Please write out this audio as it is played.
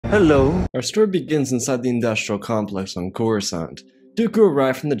Hello. Our story begins inside the industrial complex on Coruscant. Dooku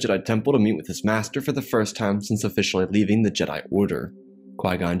arrived from the Jedi Temple to meet with his master for the first time since officially leaving the Jedi Order.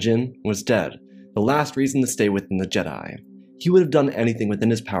 Qui-Gon Jinn was dead, the last reason to stay within the Jedi. He would have done anything within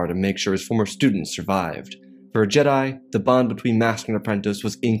his power to make sure his former students survived. For a Jedi, the bond between master and apprentice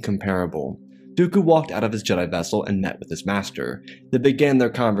was incomparable. Dooku walked out of his Jedi vessel and met with his master. They began their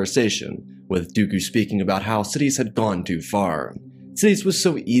conversation, with Dooku speaking about how Sidious had gone too far. Sidious was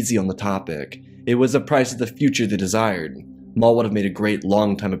so easy on the topic. It was the price of the future they desired. Maul would have made a great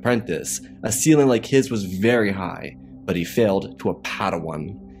long-time apprentice. A ceiling like his was very high, but he failed to a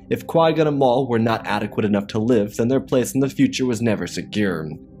Padawan. If Qui-Gon and Maul were not adequate enough to live, then their place in the future was never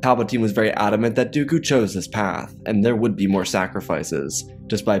secure. Palpatine was very adamant that Dooku chose this path, and there would be more sacrifices,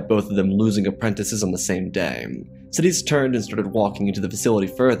 despite both of them losing apprentices on the same day. Sidious turned and started walking into the facility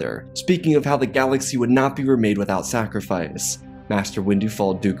further, speaking of how the galaxy would not be remade without sacrifice. Master Windu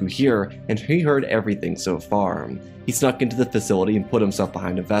followed Dooku here, and he heard everything so far. He snuck into the facility and put himself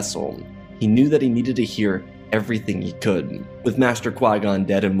behind a vessel. He knew that he needed to hear everything he could. With Master Qui-Gon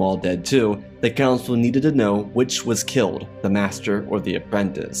dead and Maul dead too, the Council needed to know which was killed, the Master or the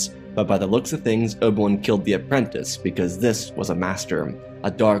Apprentice. But by the looks of things, Obi-Wan killed the Apprentice because this was a Master,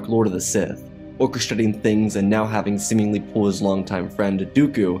 a Dark Lord of the Sith, orchestrating things and now having seemingly pulled his longtime friend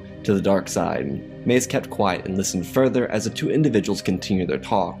Dooku to the dark side. Mace kept quiet and listened further as the two individuals continued their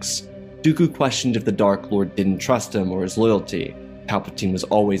talks. Dooku questioned if the Dark Lord didn't trust him or his loyalty. Palpatine was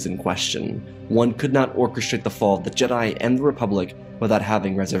always in question. One could not orchestrate the fall of the Jedi and the Republic without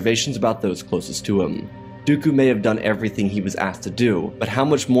having reservations about those closest to him. Dooku may have done everything he was asked to do, but how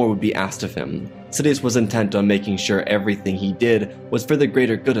much more would be asked of him? Sidious was intent on making sure everything he did was for the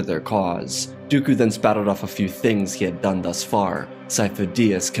greater good of their cause. Dooku then spouted off a few things he had done thus far.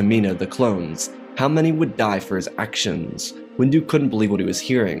 Sidious, Kamino, the clones. How many would die for his actions? Windu couldn't believe what he was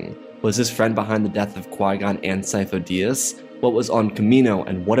hearing. Was his friend behind the death of Qui-Gon and Sidious? What was on Kamino,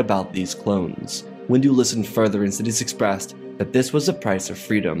 and what about these clones? Windu listened further and Sidious expressed that this was the price of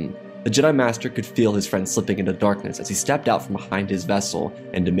freedom. The Jedi Master could feel his friend slipping into darkness as he stepped out from behind his vessel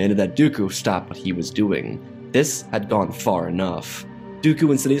and demanded that Dooku stop what he was doing. This had gone far enough. Dooku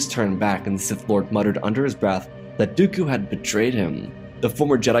and Sidious turned back and the Sith Lord muttered under his breath that Dooku had betrayed him. The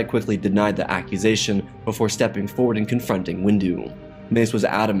former Jedi quickly denied the accusation before stepping forward and confronting Windu. Mace was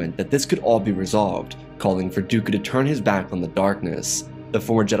adamant that this could all be resolved, calling for Dooku to turn his back on the darkness. The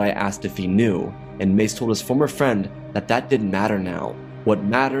former Jedi asked if he knew, and Mace told his former friend that that didn't matter now. What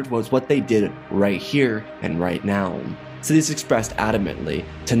mattered was what they did right here and right now. Sidious expressed adamantly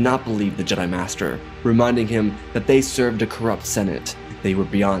to not believe the Jedi Master, reminding him that they served a corrupt Senate. They were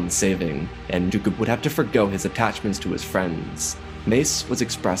beyond saving, and Dooku would have to forgo his attachments to his friends. Mace was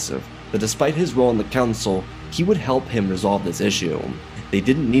expressive that despite his role in the Council, he would help him resolve this issue. They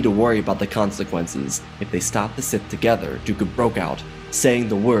didn't need to worry about the consequences. If they stopped the Sith together, Dooku broke out, saying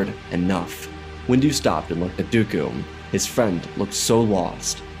the word, enough. Windu stopped and looked at Dooku. His friend looked so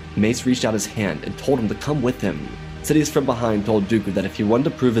lost. Mace reached out his hand and told him to come with him. Sidious from behind told Dooku that if he wanted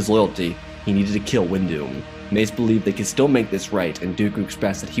to prove his loyalty, he needed to kill Windu. Mace believed they could still make this right, and Dooku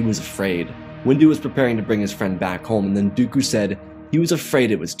expressed that he was afraid. Windu was preparing to bring his friend back home, and then Dooku said he was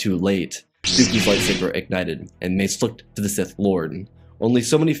afraid it was too late. Dooku's lightsaber ignited, and Mace looked to the Sith Lord. Only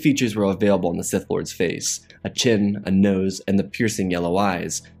so many features were available on the Sith Lord's face: a chin, a nose, and the piercing yellow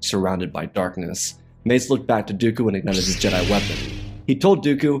eyes, surrounded by darkness. Mace looked back to Dooku and ignited his Jedi weapon. He told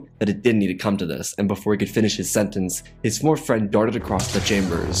Dooku that it didn't need to come to this, and before he could finish his sentence, his former friend darted across the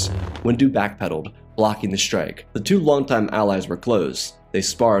chambers. Windu backpedaled, blocking the strike. The two longtime allies were close. They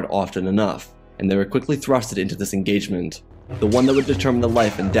sparred often enough, and they were quickly thrusted into this engagement. The one that would determine the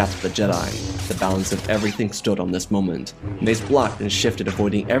life and death of the Jedi. The balance of everything stood on this moment. Mace blocked and shifted,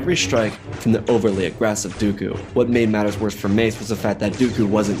 avoiding every strike from the overly aggressive Dooku. What made matters worse for Mace was the fact that Dooku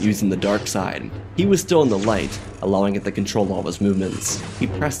wasn't using the dark side. He was still in the light, allowing it to control all his movements. He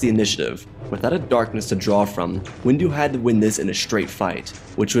pressed the initiative. Without a darkness to draw from, Windu had to win this in a straight fight,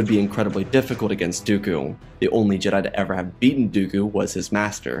 which would be incredibly difficult against Dooku. The only Jedi to ever have beaten Dooku was his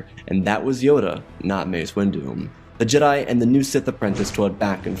master, and that was Yoda, not Mace Windu. The Jedi and the new Sith apprentice toiled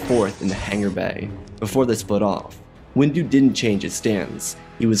back and forth in the hangar bay before they split off. Windu didn't change his stance.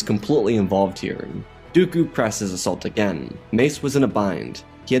 He was completely involved here. Dooku pressed his assault again. Mace was in a bind.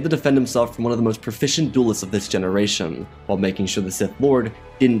 He had to defend himself from one of the most proficient duelists of this generation, while making sure the Sith Lord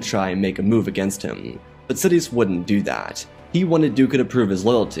didn't try and make a move against him. But Sidious wouldn't do that. He wanted Dooku to prove his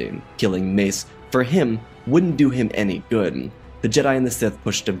loyalty. Killing Mace, for him, wouldn't do him any good. The Jedi and the Sith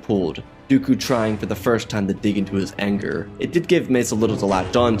pushed and pulled, Dooku trying for the first time to dig into his anger. It did give Mace a little to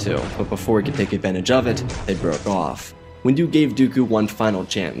latch onto, but before he could take advantage of it, they broke off. Windu gave Dooku one final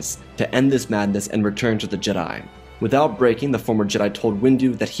chance to end this madness and return to the Jedi. Without breaking, the former Jedi told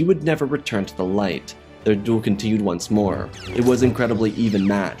Windu that he would never return to the light. Their duel continued once more. It was incredibly even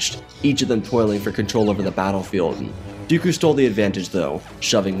matched, each of them toiling for control over the battlefield. Dooku stole the advantage though,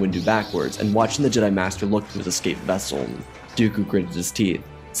 shoving Windu backwards and watching the Jedi Master look to his escaped vessel. Dooku gritted his teeth,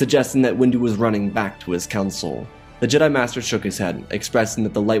 suggesting that Windu was running back to his council. The Jedi Master shook his head, expressing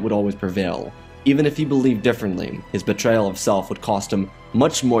that the light would always prevail. Even if he believed differently, his betrayal of self would cost him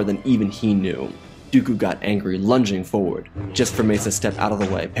much more than even he knew. Dooku got angry, lunging forward, just for Mace to step out of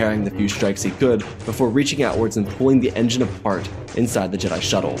the way, parrying the few strikes he could before reaching outwards and pulling the engine apart inside the Jedi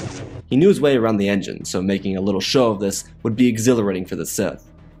shuttle. He knew his way around the engine, so making a little show of this would be exhilarating for the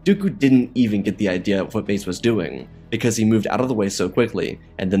Sith. Dooku didn't even get the idea of what Mace was doing, because he moved out of the way so quickly,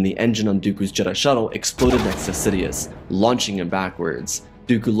 and then the engine on Dooku's Jedi shuttle exploded next to Sidious, launching him backwards.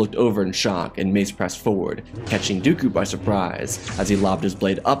 Dooku looked over in shock, and Mace pressed forward, catching Dooku by surprise as he lobbed his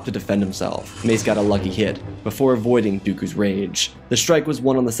blade up to defend himself. Mace got a lucky hit, before avoiding Dooku's rage. The strike was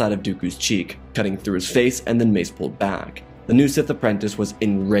one on the side of Dooku's cheek, cutting through his face, and then Mace pulled back. The new Sith apprentice was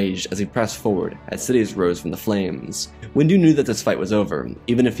enraged as he pressed forward as Sidious rose from the flames. Windu knew that this fight was over.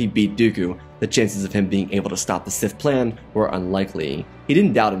 Even if he beat Dooku, the chances of him being able to stop the Sith plan were unlikely. He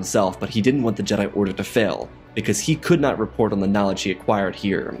didn't doubt himself, but he didn't want the Jedi Order to fail, because he could not report on the knowledge he acquired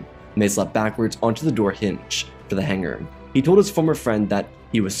here. Mace leapt backwards onto the door hinge for the hangar. He told his former friend that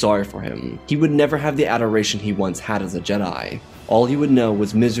he was sorry for him. He would never have the adoration he once had as a Jedi. All he would know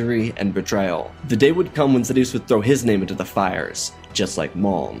was misery and betrayal. The day would come when Sidious would throw his name into the fires, just like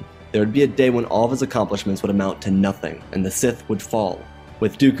Maul. There would be a day when all of his accomplishments would amount to nothing, and the Sith would fall.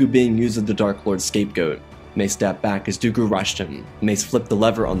 With Dooku being used as the Dark Lord's scapegoat, Mace stepped back as Dooku rushed him. Mace flipped the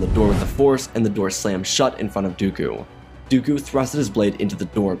lever on the door with the force, and the door slammed shut in front of Dooku. Dooku thrusted his blade into the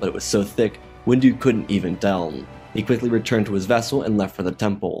door, but it was so thick, Windu couldn't even tell. He quickly returned to his vessel and left for the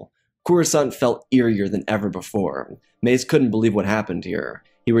temple. Coruscant felt eerier than ever before. Mace couldn't believe what happened here.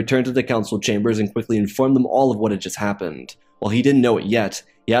 He returned to the council chambers and quickly informed them all of what had just happened. While he didn't know it yet,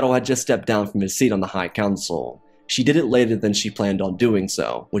 Yaddle had just stepped down from his seat on the High Council. She did it later than she planned on doing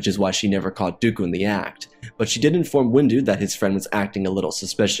so, which is why she never caught Dooku in the act. But she did inform Windu that his friend was acting a little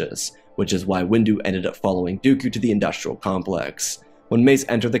suspicious, which is why Windu ended up following Dooku to the industrial complex. When Mace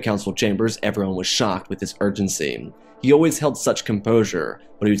entered the council chambers, everyone was shocked with his urgency. He always held such composure,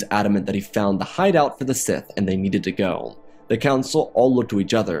 but he was adamant that he found the hideout for the Sith and they needed to go. The council all looked to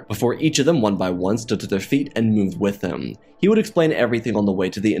each other, before each of them one by one stood to their feet and moved with him. He would explain everything on the way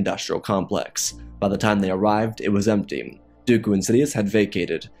to the industrial complex. By the time they arrived, it was empty. Dooku and Sidious had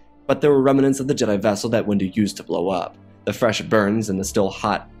vacated, but there were remnants of the Jedi vessel that Windu used to blow up. The fresh burns and the still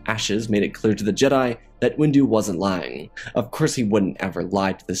hot ashes made it clear to the Jedi that Windu wasn't lying. Of course he wouldn't ever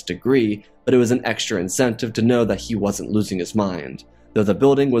lie to this degree, but it was an extra incentive to know that he wasn't losing his mind, though the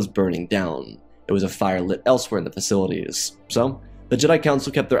building was burning down. It was a fire lit elsewhere in the facilities. So, the Jedi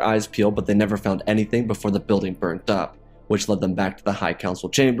Council kept their eyes peeled, but they never found anything before the building burnt up, which led them back to the High Council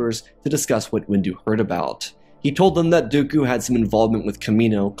chambers to discuss what Windu heard about. He told them that Dooku had some involvement with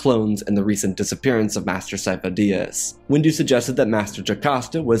Camino, clones, and the recent disappearance of Master Sidious. Windu suggested that Master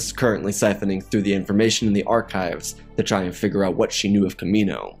Jocasta was currently siphoning through the information in the archives to try and figure out what she knew of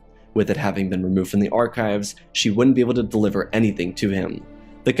Camino. With it having been removed from the archives, she wouldn't be able to deliver anything to him.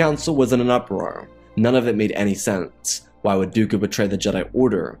 The council was in an uproar. None of it made any sense. Why would Dooku betray the Jedi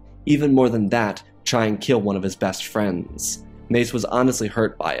Order? Even more than that, try and kill one of his best friends. Mace was honestly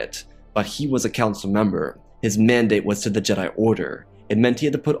hurt by it, but he was a council member. His mandate was to the Jedi Order. It meant he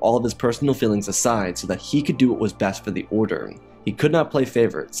had to put all of his personal feelings aside so that he could do what was best for the Order. He could not play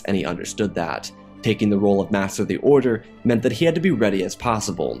favorites, and he understood that. Taking the role of Master of the Order meant that he had to be ready as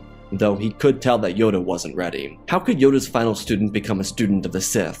possible, though he could tell that Yoda wasn't ready. How could Yoda's final student become a student of the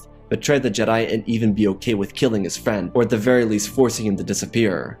Sith, betray the Jedi, and even be okay with killing his friend, or at the very least forcing him to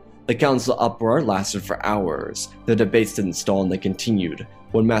disappear? The council uproar lasted for hours. The debates didn't stall and they continued.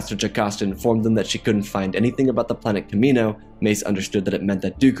 When Master Jocasta informed them that she couldn't find anything about the planet Camino, Mace understood that it meant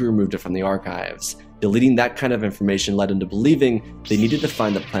that Dooku removed it from the archives. Deleting that kind of information led him to believing they needed to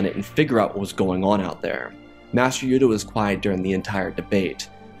find the planet and figure out what was going on out there. Master Yaddle was quiet during the entire debate,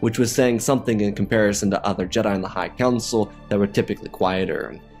 which was saying something in comparison to other Jedi in the High Council that were typically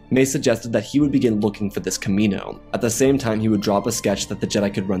quieter. Mace suggested that he would begin looking for this Camino. At the same time, he would draw up a sketch that the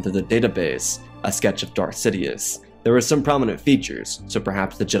Jedi could run through the database, a sketch of Darth Sidious. There were some prominent features, so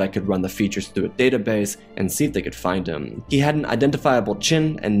perhaps the Jedi could run the features through a database and see if they could find him. He had an identifiable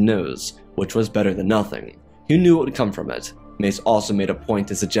chin and nose, which was better than nothing. Who knew it would come from it? Mace also made a point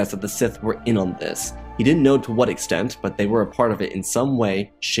to suggest that the Sith were in on this. He didn't know to what extent, but they were a part of it in some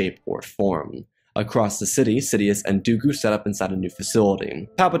way, shape, or form. Across the city, Sidious and Dooku set up inside a new facility.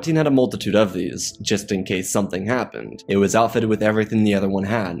 Palpatine had a multitude of these, just in case something happened. It was outfitted with everything the other one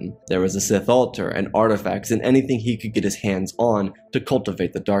had. There was a Sith altar and artifacts and anything he could get his hands on to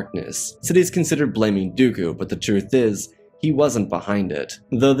cultivate the darkness. Sidious considered blaming Dooku, but the truth is, he wasn't behind it.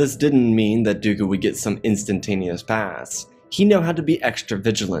 Though this didn't mean that Dooku would get some instantaneous pass. He knew how to be extra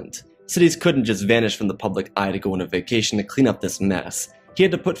vigilant. Sidious couldn't just vanish from the public eye to go on a vacation to clean up this mess. He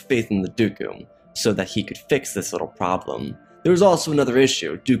had to put faith in the Dooku, so that he could fix this little problem. There was also another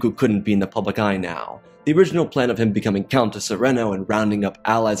issue. Dooku couldn't be in the public eye now. The original plan of him becoming Count of Sereno and rounding up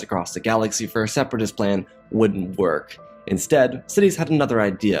allies across the galaxy for a separatist plan wouldn't work. Instead, Sidious had another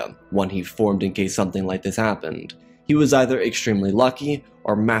idea, one he formed in case something like this happened. He was either extremely lucky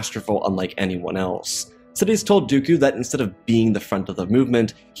or masterful unlike anyone else. Sidious told Dooku that instead of being the front of the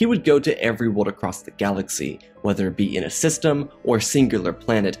movement, he would go to every world across the galaxy, whether it be in a system or a singular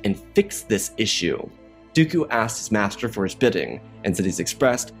planet, and fix this issue. Dooku asked his master for his bidding, and Sidious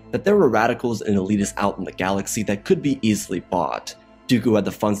expressed that there were radicals and elitists out in the galaxy that could be easily bought. Dooku had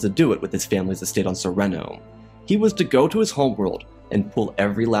the funds to do it with his family's estate on Sereno. He was to go to his homeworld and pull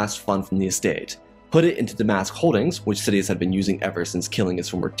every last fund from the estate, put it into Damask Holdings, which Sidious had been using ever since killing his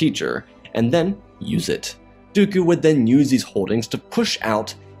former teacher, and then use it. Dooku would then use these holdings to push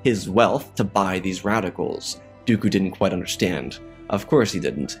out his wealth to buy these radicals. Dooku didn't quite understand. Of course he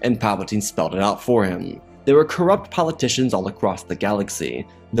didn't, and Palpatine spelled it out for him. There were corrupt politicians all across the galaxy,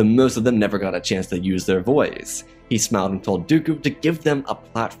 though most of them never got a chance to use their voice. He smiled and told Dooku to give them a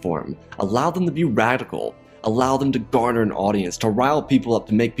platform, allow them to be radical, allow them to garner an audience, to rile people up,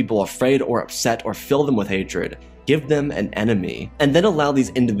 to make people afraid or upset or fill them with hatred. Give them an enemy, and then allow these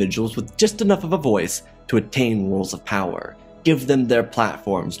individuals with just enough of a voice to attain roles of power. Give them their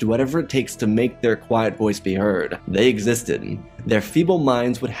platforms, do whatever it takes to make their quiet voice be heard. They existed. Their feeble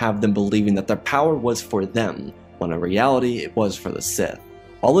minds would have them believing that their power was for them, when in reality it was for the Sith.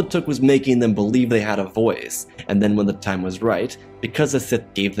 All it took was making them believe they had a voice, and then when the time was right, because the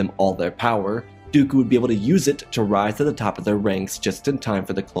Sith gave them all their power, Dooku would be able to use it to rise to the top of their ranks just in time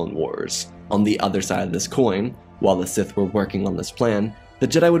for the Clone Wars. On the other side of this coin, while the Sith were working on this plan, the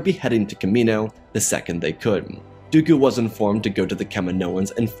Jedi would be heading to Kamino the second they could. Dooku was informed to go to the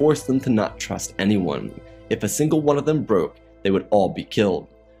Kaminoans and force them to not trust anyone. If a single one of them broke, they would all be killed.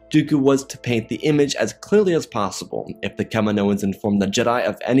 Dooku was to paint the image as clearly as possible. If the Kaminoans informed the Jedi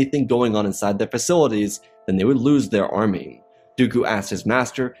of anything going on inside their facilities, then they would lose their army. Dooku asked his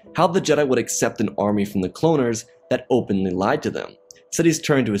master how the Jedi would accept an army from the cloners that openly lied to them. Sidious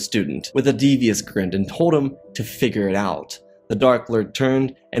turned to his student with a devious grin and told him to figure it out. The Dark Lord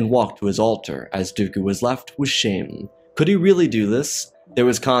turned and walked to his altar, as Dooku was left with shame. Could he really do this? There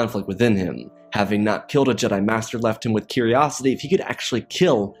was conflict within him. Having not killed a Jedi Master left him with curiosity if he could actually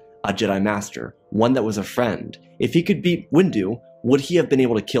kill a Jedi Master, one that was a friend. If he could beat Windu, would he have been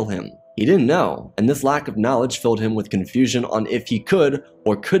able to kill him? He didn't know, and this lack of knowledge filled him with confusion on if he could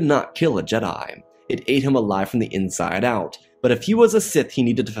or could not kill a Jedi. It ate him alive from the inside out. But if he was a Sith, he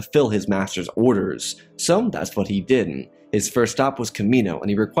needed to fulfill his master's orders, so that's what he did. His first stop was Kamino, and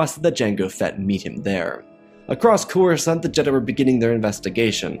he requested that Jango Fett meet him there. Across Coruscant, the Jedi were beginning their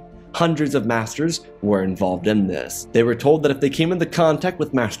investigation. Hundreds of masters were involved in this. They were told that if they came into contact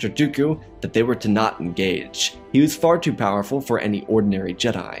with Master Dooku, that they were to not engage. He was far too powerful for any ordinary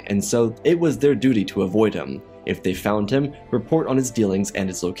Jedi, and so it was their duty to avoid him. If they found him, report on his dealings and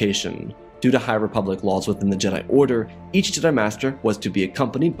his location. Due to High Republic laws within the Jedi Order, each Jedi Master was to be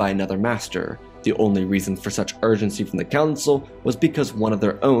accompanied by another Master. The only reason for such urgency from the Council was because one of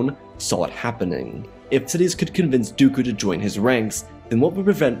their own saw it happening. If Sidious could convince Dooku to join his ranks, then what would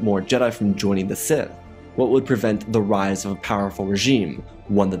prevent more Jedi from joining the Sith? What would prevent the rise of a powerful regime,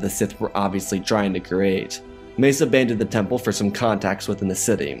 one that the Sith were obviously trying to create? Mace abandoned the temple for some contacts within the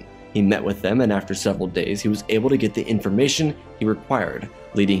city. He met with them, and after several days he was able to get the information he required,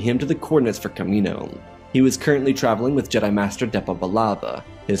 leading him to the coordinates for Kamino. He was currently traveling with Jedi Master Depa Billaba,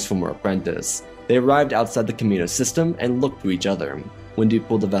 his former apprentice. They arrived outside the Kamino system and looked to each other. Windu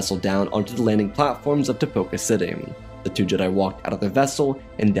pulled the vessel down onto the landing platforms of Tipoca City. The two Jedi walked out of their vessel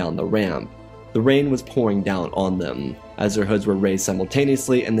and down the ramp. The rain was pouring down on them, as their hoods were raised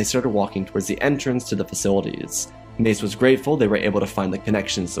simultaneously, and they started walking towards the entrance to the facilities. Mace was grateful they were able to find the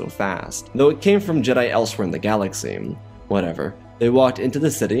connection so fast, though it came from Jedi elsewhere in the galaxy. Whatever. They walked into the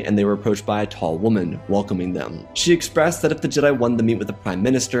city and they were approached by a tall woman, welcoming them. She expressed that if the Jedi wanted to meet with the Prime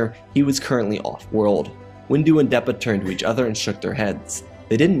Minister, he was currently off-world. Windu and Depa turned to each other and shook their heads.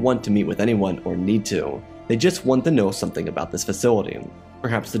 They didn't want to meet with anyone or need to. They just wanted to know something about this facility.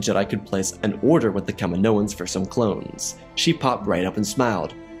 Perhaps the Jedi could place an order with the Kaminoans for some clones. She popped right up and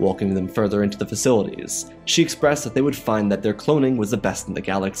smiled. welcoming them further into the facilities. She expressed that they would find that their cloning was the best in the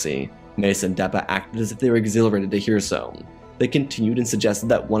galaxy. Mace and Deppa acted as if they were exhilarated to hear so. They continued and suggested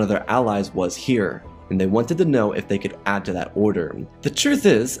that one of their allies was here, and they wanted to know if they could add to that order. The truth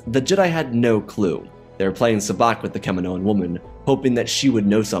is, the Jedi had no clue. They were playing sabacc with the Kaminoan woman, hoping that she would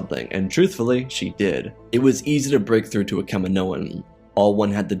know something, and truthfully, she did. It was easy to break through to a Kaminoan. All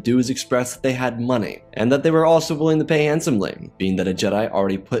one had to do is express that they had money, and that they were also willing to pay handsomely. Being that a Jedi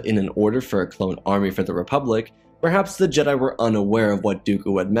already put in an order for a clone army for the Republic, perhaps the Jedi were unaware of what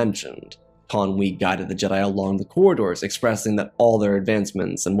Dooku had mentioned. Taun We guided the Jedi along the corridors, expressing that all their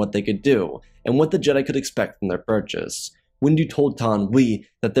advancements and what they could do, and what the Jedi could expect from their purchase. Windu told Taun We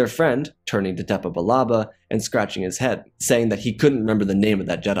that their friend, turning to Deppa Billaba and scratching his head, saying that he couldn't remember the name of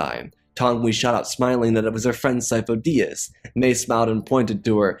that Jedi. Taun We shot out smiling that it was her friend Sidious. May smiled and pointed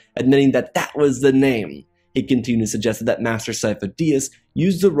to her, admitting that that was the name. He continued to suggest that Master Sidious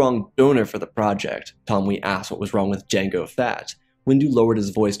used the wrong donor for the project. Taun We asked what was wrong with Jango Fett. Windu lowered his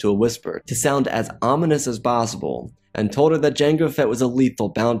voice to a whisper to sound as ominous as possible, and told her that Jango Fett was a lethal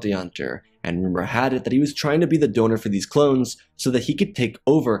bounty hunter, and rumor had it that he was trying to be the donor for these clones so that he could take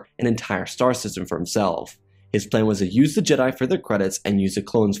over an entire star system for himself. His plan was to use the Jedi for their credits and use the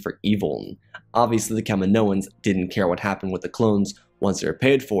clones for evil. Obviously, the Kaminoans didn't care what happened with the clones once they were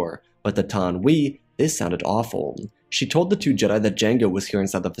paid for, but to Taun We, this sounded awful. She told the two Jedi that Jango was here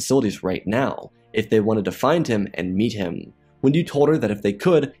inside the facilities right now, if they wanted to find him and meet him. Windu told her that if they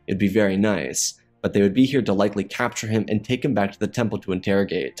could, it'd be very nice, but they would be here to likely capture him and take him back to the temple to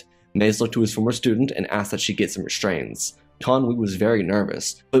interrogate. Mace looked to his former student and asked that she get some restraints. Taun We was very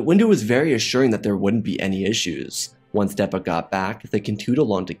nervous, but Windu was very assuring that there wouldn't be any issues. Once Deppa got back, they continued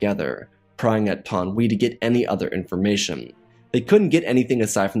along together, prying at Taun We to get any other information. They couldn't get anything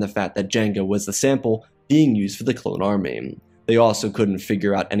aside from the fact that Jango was the sample being used for the clone army. They also couldn't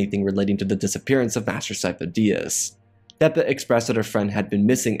figure out anything relating to the disappearance of Master Sidious. Deppa expressed that her friend had been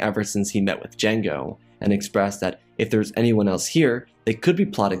missing ever since he met with Jango, and expressed that if there was anyone else here, they could be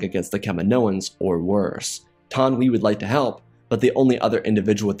plotting against the Kaminoans or worse. Taun We would like to help, but the only other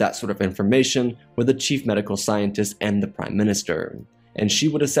individual with that sort of information were the chief medical scientist and the prime minister, and she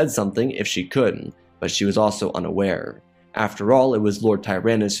would have said something if she could, but she was also unaware. After all, it was Lord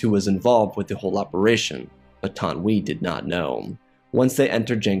Tyrannus who was involved with the whole operation, but Taun We did not know. Once they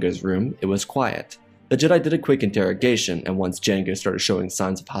entered Jango's room, it was quiet. The Jedi did a quick interrogation, and once Jango started showing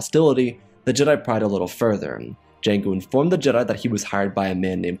signs of hostility, the Jedi pried a little further. Jango informed the Jedi that he was hired by a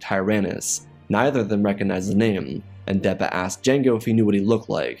man named Tyrannus. Neither of them recognized the name, and Deppa asked Jango if he knew what he looked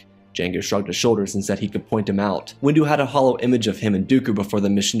like. Jango shrugged his shoulders and said he could point him out. Windu had a hollow image of him and Dooku before the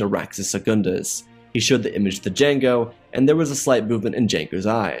mission to Raxus Secundus. He showed the image to Jango, and there was a slight movement in Jango's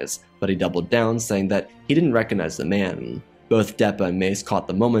eyes, but he doubled down, saying that he didn't recognize the man. Both Deppa and Mace caught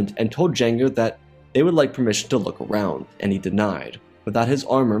the moment and told Jango that they would like permission to look around, and he denied. Without his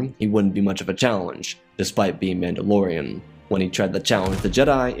armor, he wouldn't be much of a challenge, despite being Mandalorian. When he tried to challenge the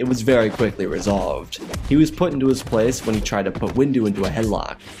Jedi, it was very quickly resolved. He was put into his place when he tried to put Windu into a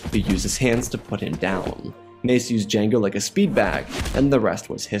headlock, but used his hands to put him down. Mace used Jango like a speed bag, and the rest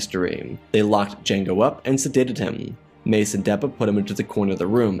was history. They locked Jango up and sedated him. Mace and Deppa put him into the corner of the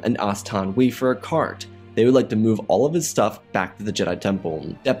room and asked Taun We for a cart. They would like to move all of his stuff back to the Jedi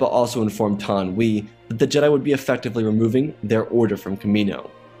Temple. Deppa also informed Taun We that the Jedi would be effectively removing their order from Kamino.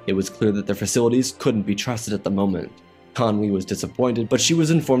 It was clear that their facilities couldn't be trusted at the moment. Taun We was disappointed, but she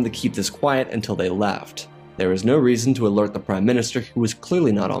was informed to keep this quiet until they left. There was no reason to alert the Prime Minister, who was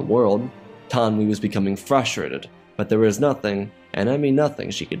clearly not on world. Taun We was becoming frustrated, but there was nothing, and I mean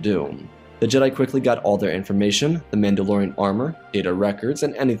nothing, she could do. The Jedi quickly got all their information, the Mandalorian armor, data records,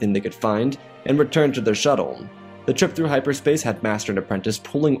 and anything they could find, and returned to their shuttle. The trip through hyperspace had Master and Apprentice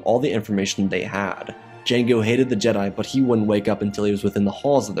pulling all the information they had. Jango hated the Jedi, but he wouldn't wake up until he was within the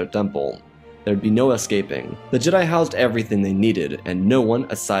halls of their temple. There'd be no escaping. The Jedi housed everything they needed, and no one,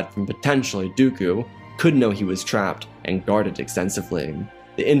 aside from potentially Dooku, could know he was trapped, and guarded extensively.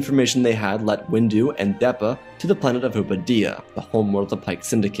 The information they had led Windu and Deppa to the planet of Upadilla, the homeworld of the Pike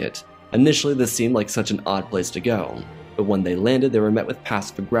Syndicate. Initially, this seemed like such an odd place to go, but when they landed, they were met with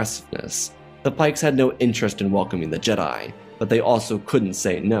passive aggressiveness. The Pikes had no interest in welcoming the Jedi, but they also couldn't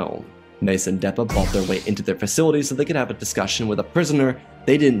say no. Mace and Deppa bought their way into their facility so they could have a discussion with a prisoner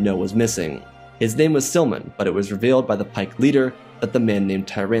they didn't know was missing. His name was Silman, but it was revealed by the Pike leader that the man named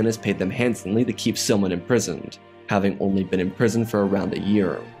Tyrannus paid them handsomely to keep Silman imprisoned, having only been in prison for around a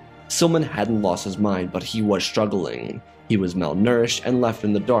year. Silman hadn't lost his mind, but he was struggling. He was malnourished and left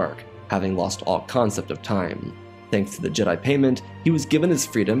in the dark, having lost all concept of time. Thanks to the Jedi payment, he was given his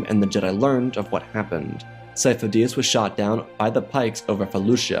freedom and the Jedi learned of what happened. Sidious was shot down by the Pikes over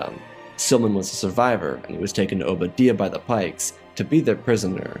Felucia. Silman was a survivor, and he was taken to Obadiah by the Pikes to be their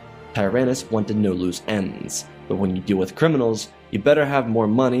prisoner. Tyrannus wanted no loose ends, but when you deal with criminals, you better have more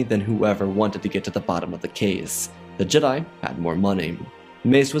money than whoever wanted to get to the bottom of the case. The Jedi had more money.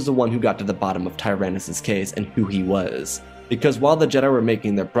 Mace was the one who got to the bottom of Tyrannus' case and who he was. Because while the Jedi were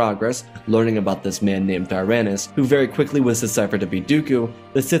making their progress, learning about this man named Tyrannus, who very quickly was deciphered to be Dooku,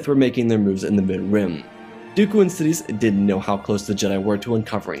 the Sith were making their moves in the Mid-Rim. Dooku and Sidious didn't know how close the Jedi were to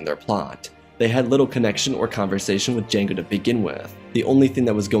uncovering their plot. They had little connection or conversation with Jango to begin with. The only thing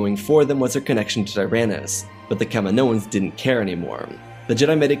that was going for them was their connection to Tyrannus, but the Kaminoans didn't care anymore. The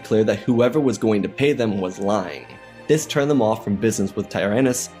Jedi made it clear that whoever was going to pay them was lying. This turned them off from business with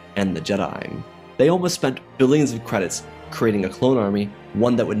Tyrannus and the Jedi. They almost spent billions of credits creating a clone army,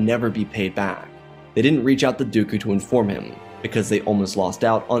 one that would never be paid back. They didn't reach out to Dooku to inform him, because they almost lost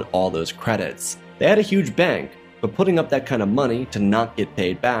out on all those credits. They had a huge bank, but putting up that kind of money to not get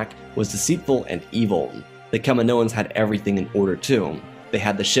paid back was deceitful and evil. The Kaminoans had everything in order too. They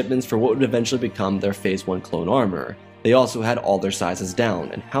had the shipments for what would eventually become their Phase 1 clone armor. They also had all their sizes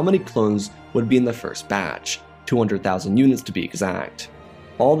down, and how many clones would be in the first batch, 200,000 units to be exact.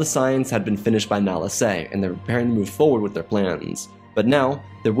 All the science had been finished by Nala Se, and they were preparing to move forward with their plans. But now,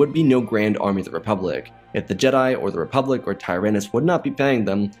 there would be no Grand Army of the Republic. If the Jedi or the Republic or Tyrannus would not be paying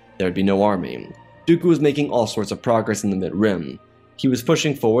them, there would be no army. Dooku was making all sorts of progress in the Mid-Rim. He was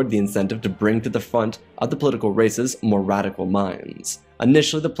pushing forward the incentive to bring to the front of the political races more radical minds.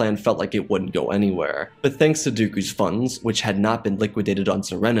 Initially, the plan felt like it wouldn't go anywhere, but thanks to Dooku's funds, which had not been liquidated on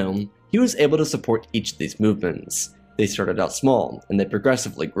Sereno, he was able to support each of these movements. They started out small, and they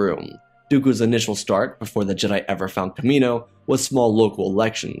progressively grew. Dooku's initial start, before the Jedi ever found Kamino, was small local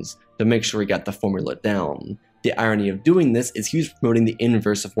elections, to make sure he got the formula down. The irony of doing this is he was promoting the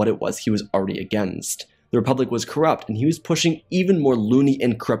inverse of what it was he was already against. The Republic was corrupt, and he was pushing even more loony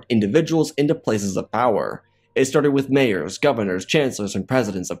and corrupt individuals into places of power. It started with mayors, governors, chancellors, and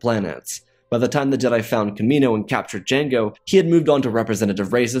presidents of planets. By the time the Jedi found Kamino and captured Jango, he had moved on to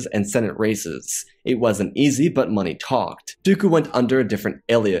representative races and senate races. It wasn't easy, but money talked. Dooku went under a different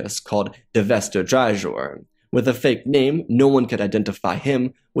alias called theclonewars. With a fake name, no one could identify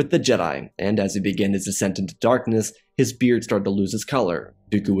him with the Jedi, and as he began his descent into darkness, his beard started to lose its color.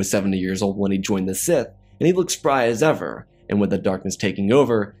 Dooku was 70 years old when he joined the Sith, and he looked spry as ever, and with the darkness taking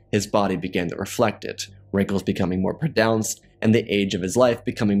over, his body began to reflect it, wrinkles becoming more pronounced, and the age of his life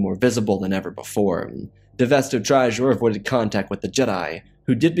becoming more visible than ever before. Theclonewars avoided contact with the Jedi,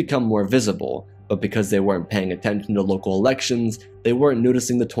 who did become more visible, but because they weren't paying attention to local elections, they weren't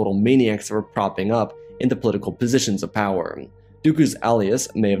noticing the total maniacs that were propping up into political positions of power. Dooku's alias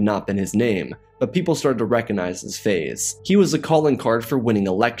may have not been his name, but people started to recognize his face. He was a calling card for winning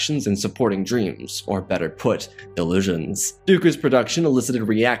elections and supporting dreams, or better put, delusions. Dooku's production elicited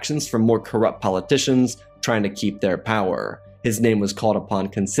reactions from more corrupt politicians trying to keep their power. His name was called upon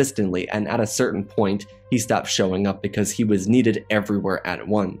consistently, and at a certain point, he stopped showing up because he was needed everywhere at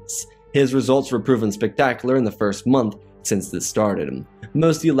once. His results were proven spectacular in the first month since this started.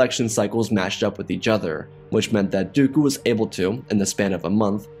 Most of the election cycles matched up with each other, which meant that Dooku was able to, in the span of a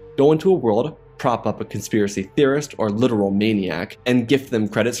month, go into a world, prop up a conspiracy theorist or literal maniac, and gift them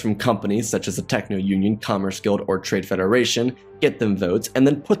credits from companies such as the Techno Union, Commerce Guild, or Trade Federation, get them votes, and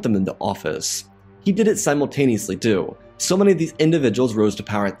then put them into office. He did it simultaneously too. So many of these individuals rose to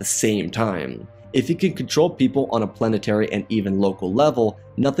power at the same time. If he could control people on a planetary and even local level,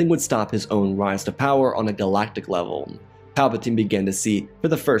 nothing would stop his own rise to power on a galactic level. Palpatine began to see, for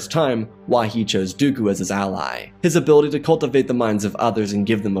the first time, why he chose Dooku as his ally. His ability to cultivate the minds of others and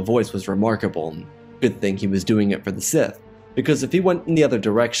give them a voice was remarkable. Good thing he was doing it for the Sith, because if he went in the other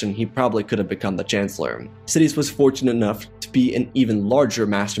direction, he probably could have become the Chancellor. Sidious was fortunate enough to be an even larger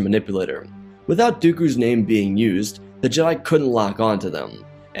master manipulator. Without Dooku's name being used, the Jedi couldn't lock onto them,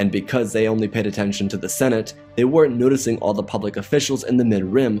 and because they only paid attention to the Senate, they weren't noticing all the public officials in the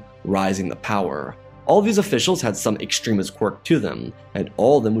Mid-Rim rising to power. All these officials had some extremist quirk to them, and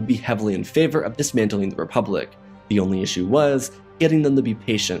all of them would be heavily in favor of dismantling the Republic. The only issue was getting them to be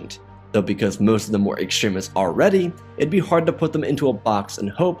patient, though because most of them were extremists already, it'd be hard to put them into a box and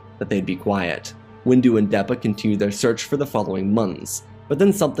hope that they'd be quiet. Windu and Depa continued their search for the following months, but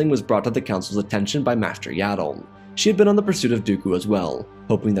then something was brought to the Council's attention by Master Yaddle. She had been on the pursuit of Dooku as well,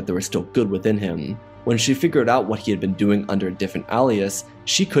 hoping that there was still good within him. When she figured out what he had been doing under a different alias,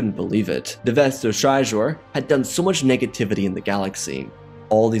 she couldn't believe it. Theclonewars had done so much negativity in the galaxy.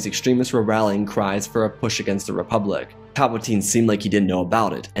 All these extremists were rallying cries for a push against the Republic. Palpatine seemed like he didn't know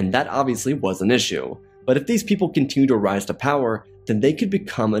about it, and that obviously was an issue. But if these people continue to rise to power, then they could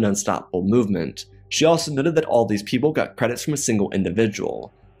become an unstoppable movement. She also noted that all these people got credits from a single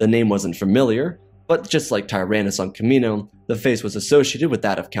individual. The name wasn't familiar, but just like Tyrannus on Kamino, the face was associated with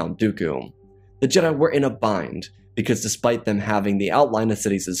that of Count Dooku. The Jedi were in a bind, because despite them having the outline of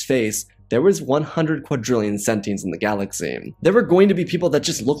Sidious' face, there was 100 quadrillion sentients in the galaxy. There were going to be people that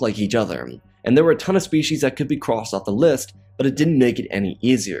just looked like each other, and there were a ton of species that could be crossed off the list, but it didn't make it any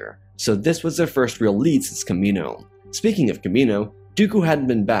easier. So this was their first real lead since Kamino. Speaking of Kamino, Dooku hadn't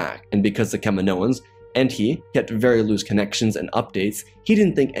been back, and because the Kaminoans and he kept very loose connections and updates, he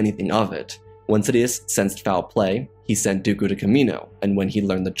didn't think anything of it. When Sidious sensed foul play, he sent Dooku to Kamino, and when he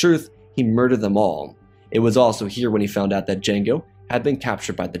learned the truth, he murdered them all. It was also here when he found out that Jango had been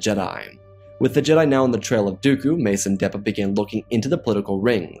captured by the Jedi. With the Jedi now on the trail of Dooku, Mace and Depa began looking into the political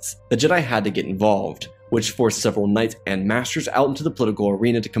rings. The Jedi had to get involved, which forced several knights and masters out into the political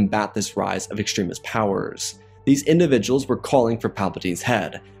arena to combat this rise of extremist powers. These individuals were calling for Palpatine's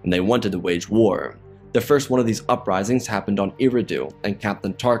head, and they wanted to wage war. The first one of these uprisings happened on Eridu, and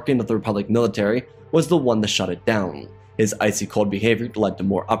Captain Tarkin of the Republic military was the one to shut it down. His icy cold behavior led to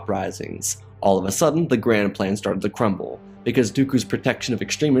more uprisings. All of a sudden, the grand plan started to crumble, because Dooku's protection of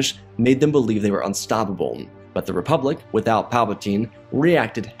extremists made them believe they were unstoppable. But the Republic, without Palpatine,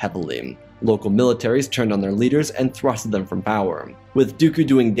 reacted heavily. Local militaries turned on their leaders and thrusted them from power. With Dooku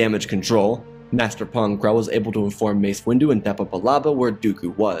doing damage control, Master Pong Krell was able to inform Mace Windu and Depa Billaba where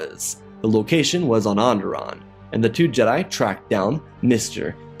Dooku was. The location was on Onderon, and the two Jedi tracked down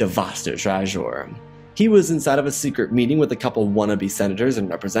Mr. Devasto Trajor. He was inside of a secret meeting with a couple wannabe senators and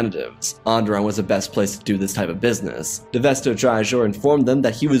representatives. Onderon was the best place to do this type of business. Devasto Trajor informed them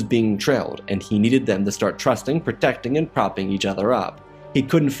that he was being trailed, and he needed them to start trusting, protecting, and propping each other up. He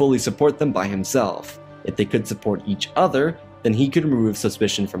couldn't fully support them by himself. If they could support each other, then he could remove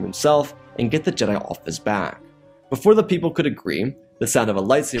suspicion from himself and get the Jedi off his back. Before the people could agree, the sound of a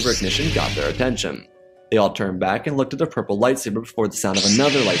lightsaber ignition got their attention. They all turned back and looked at a purple lightsaber before the sound of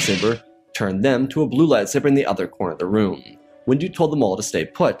another lightsaber turned them to a blue lightsaber in the other corner of the room. Windu told them all to stay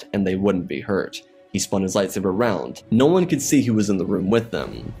put and they wouldn't be hurt. He spun his lightsaber around. No one could see who was in the room with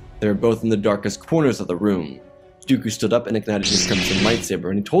them. They were both in the darkest corners of the room. Dooku stood up and ignited his crimson lightsaber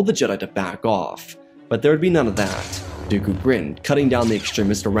and he told the Jedi to back off. But there would be none of that. Dooku grinned, cutting down the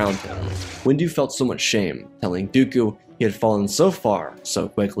extremists around him. Windu felt so much shame, telling Dooku he had fallen so far, so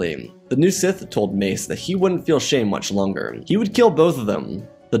quickly. The new Sith told Mace that he wouldn't feel shame much longer. He would kill both of them.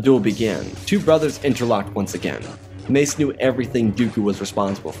 The duel began. Two brothers interlocked once again. Mace knew everything Dooku was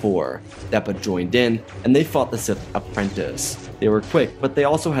responsible for. Depa joined in, and they fought the Sith apprentice. They were quick, but they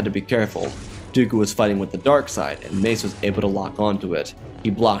also had to be careful. Dooku was fighting with the dark side, and Mace was able to lock onto it. He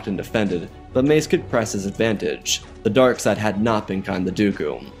blocked and defended, but Mace could press his advantage. The dark side had not been kind to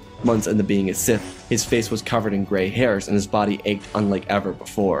Dooku. Months into being a Sith, his face was covered in gray hairs and his body ached unlike ever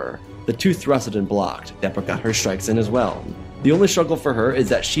before. The two thrusted and blocked. Depa got her strikes in as well. The only struggle for her is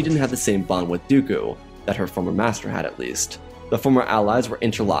that she didn't have the same bond with Dooku, that her former master had at least. The former allies were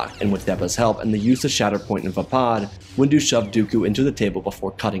interlocked, and with Depa's help and the use of Shatterpoint and Vapad, Windu shoved Dooku into the table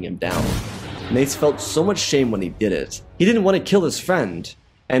before cutting him down. Mace felt so much shame when he did it. He didn't want to kill his friend,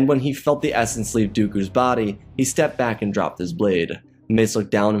 and when he felt the essence leave Dooku's body, he stepped back and dropped his blade. Mace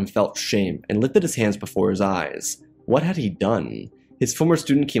looked down and felt shame, and lifted his hands before his eyes. What had he done? His former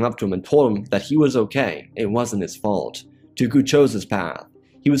student came up to him and told him that he was okay, it wasn't his fault. Dooku chose his path.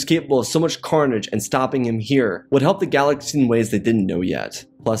 He was capable of so much carnage, and stopping him here would help the galaxy in ways they didn't know yet.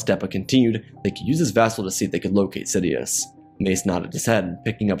 Plus, Depa continued they could use his vessel to see if they could locate Sidious. Mace nodded his head,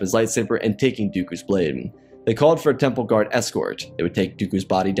 picking up his lightsaber and taking Dooku's blade. They called for a temple guard escort. They would take Dooku's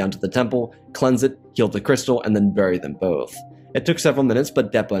body down to the temple, cleanse it, heal the crystal, and then bury them both. It took several minutes,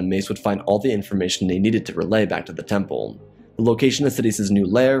 but Depa and Mace would find all the information they needed to relay back to the temple. The location of Sidious' new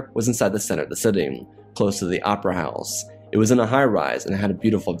lair was inside the center of the city, close to the Opera House. It was in a high-rise and it had a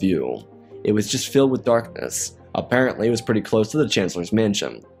beautiful view. It was just filled with darkness. Apparently, it was pretty close to the Chancellor's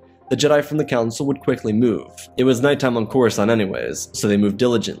mansion. The Jedi from the Council would quickly move. It was nighttime on Coruscant anyways, so they moved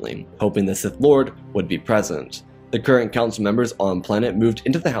diligently, hoping the Sith Lord would be present. The current Council members on planet moved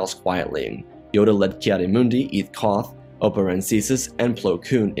into the house quietly. Yoda led Ki-Adi-Mundi, Eth Koth, Oppa Rensesis, and Plo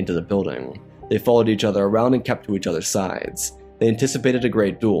Koon into the building. They followed each other around and kept to each other's sides. They anticipated a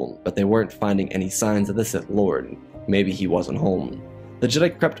great duel, but they weren't finding any signs of the Sith Lord. Maybe he wasn't home. The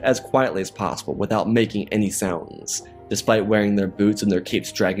Jedi crept as quietly as possible without making any sounds. Despite wearing their boots and their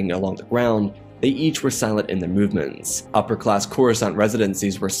capes dragging along the ground, they each were silent in their movements. Upper-class Coruscant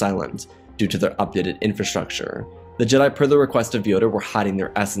residencies were silent, due to their updated infrastructure. The Jedi, per the request of Yoda, were hiding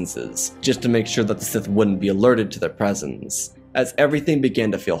their essences, just to make sure that the Sith wouldn't be alerted to their presence. As everything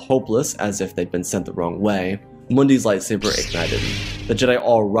began to feel hopeless, as if they'd been sent the wrong way, Mundi's lightsaber ignited. The Jedi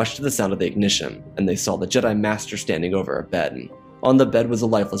all rushed to the sound of the ignition, and they saw the Jedi Master standing over a bed. On the bed was the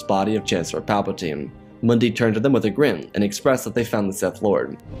lifeless body of Chancellor Palpatine. Mundi turned to them with a grin and expressed that they found the Sith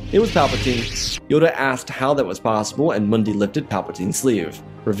Lord. It was Palpatine. Yoda asked how that was possible, and Mundi lifted Palpatine's sleeve,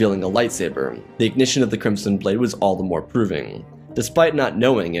 revealing a lightsaber. The ignition of the Crimson Blade was all the more proving. Despite not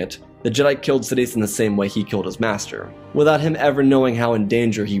knowing it, the Jedi killed Sidious in the same way he killed his master, without him ever knowing how in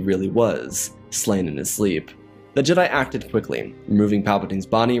danger he really was, slain in his sleep. The Jedi acted quickly, removing Palpatine's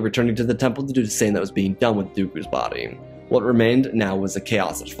body, returning to the temple to do the same that was being done with Dooku's body. What remained now was the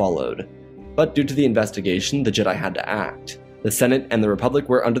chaos that followed. But due to the investigation, the Jedi had to act. The Senate and the Republic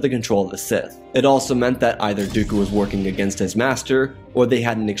were under the control of the Sith. It also meant that either Dooku was working against his master, or they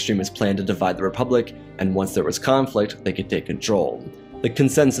had an extremist plan to divide the Republic, and once there was conflict, they could take control. The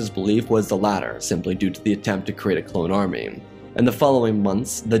consensus belief was the latter, simply due to the attempt to create a clone army. In the following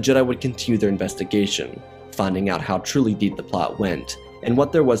months, the Jedi would continue their investigation, finding out how truly deep the plot went, and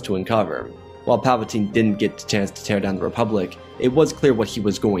what there was to uncover. While Palpatine didn't get a chance to tear down the Republic, it was clear what he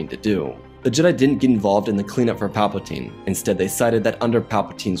was going to do. The Jedi didn't get involved in the cleanup for Palpatine. Instead, they cited that under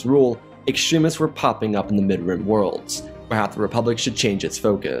Palpatine's rule, extremists were popping up in the Mid-Rim worlds. Perhaps the Republic should change its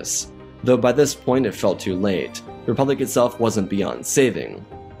focus. Though by this point it felt too late. The Republic itself wasn't beyond saving.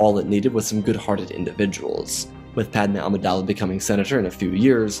 All it needed was some good-hearted individuals. With Padme Amidala becoming senator in a few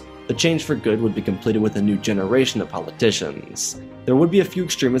years, the change for good would be completed with a new generation of politicians. There would be a few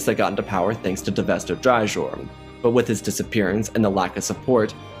extremists that got into power thanks to Devesto Dryjor. But with his disappearance and the lack of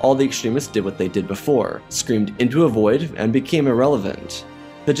support, all the extremists did what they did before, screamed into a void, and became irrelevant.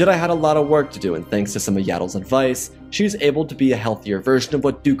 The Jedi had a lot of work to do, and thanks to some of Yaddle's advice, she was able to be a healthier version of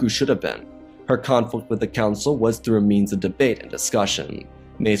what Dooku should have been. Her conflict with the Council was through a means of debate and discussion.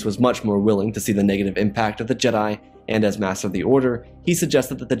 Mace was much more willing to see the negative impact of the Jedi, and as Master of the Order, he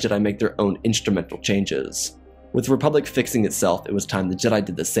suggested that the Jedi make their own instrumental changes. With the Republic fixing itself, it was time the Jedi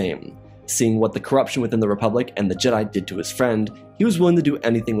did the same. Seeing what the corruption within the Republic and the Jedi did to his friend, he was willing to do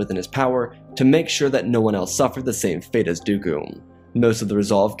anything within his power to make sure that no one else suffered the same fate as Dooku. Most of the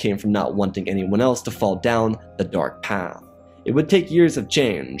resolve came from not wanting anyone else to fall down the dark path. It would take years of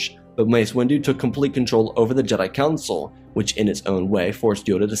change, but Mace Windu took complete control over the Jedi Council, which in its own way forced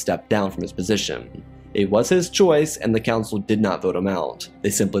Yoda to step down from his position. It was his choice, and the Council did not vote him out. They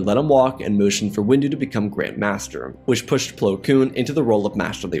simply let him walk and motioned for Windu to become Grand Master, which pushed Plo Koon into the role of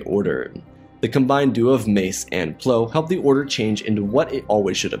Master of the Order. The combined duo of Mace and Plo helped the Order change into what it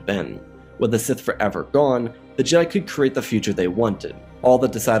always should have been. With the Sith forever gone, the Jedi could create the future they wanted. All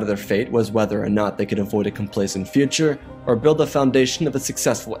that decided their fate was whether or not they could avoid a complacent future or build the foundation of a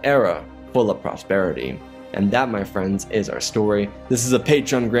successful era full of prosperity. And that, my friends, is our story. This is a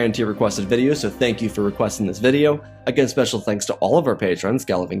Patreon Grand Tier requested video, so thank you for requesting this video. Again, special thanks to all of our patrons: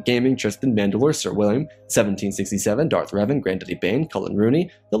 Gallivant Gaming, Tristan, Mandalore, Sir William, 1767, Darth Revan, Granddaddy Bane, Cullen Rooney,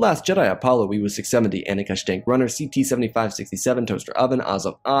 The Last Jedi, Apollo, Weewu670, Annika Stank Runner, CT7567, Toaster Oven, Oz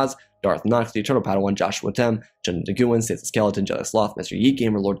of Oz, Darth Knox, The Eternal Padawan, Joshua Tem, Jenna Daguin, Seth Skeleton, Jedi Sloth, Mr. Yeet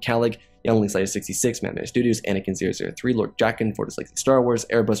Gamer, Lord Calig, Youngling Slayer 66, Madman Studios, Anakin003, Lord Jackin, Fortis Legacy Star Wars,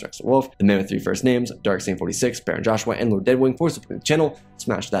 Airbus, Rex the Wolf, The Man with 3 First Names, Darksane 46, Baron Joshua, and Lord Deadwing for supporting the channel.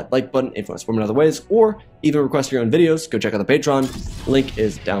 Smash that like button if you want to support me in other ways, or even request your own videos. Go check out the Patreon. Link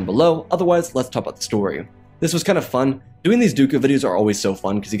is down below. Otherwise, let's talk about the story. This was kind of fun. Doing these Dooku videos are always so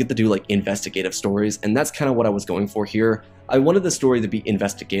fun because you get to do like investigative stories, and that's kind of what I was going for here. I wanted the story to be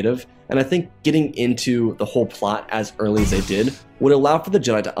investigative, and I think getting into the whole plot as early as they did would allow for the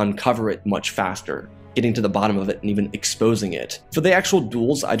Jedi to uncover it much faster, getting to the bottom of it and even exposing it. For the actual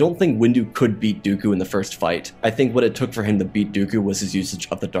duels, I don't think Windu could beat Dooku in the first fight. I think what it took for him to beat Dooku was his usage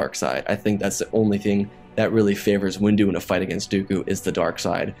of the dark side. I think that's the only thing that really favors Windu in a fight against Dooku is the dark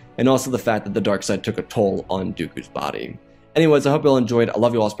side, and also the fact that the dark side took a toll on Dooku's body. Anyways, I hope you all enjoyed. I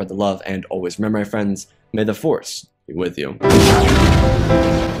love you all, spread the love, and always remember, my friends, may the Force be with you.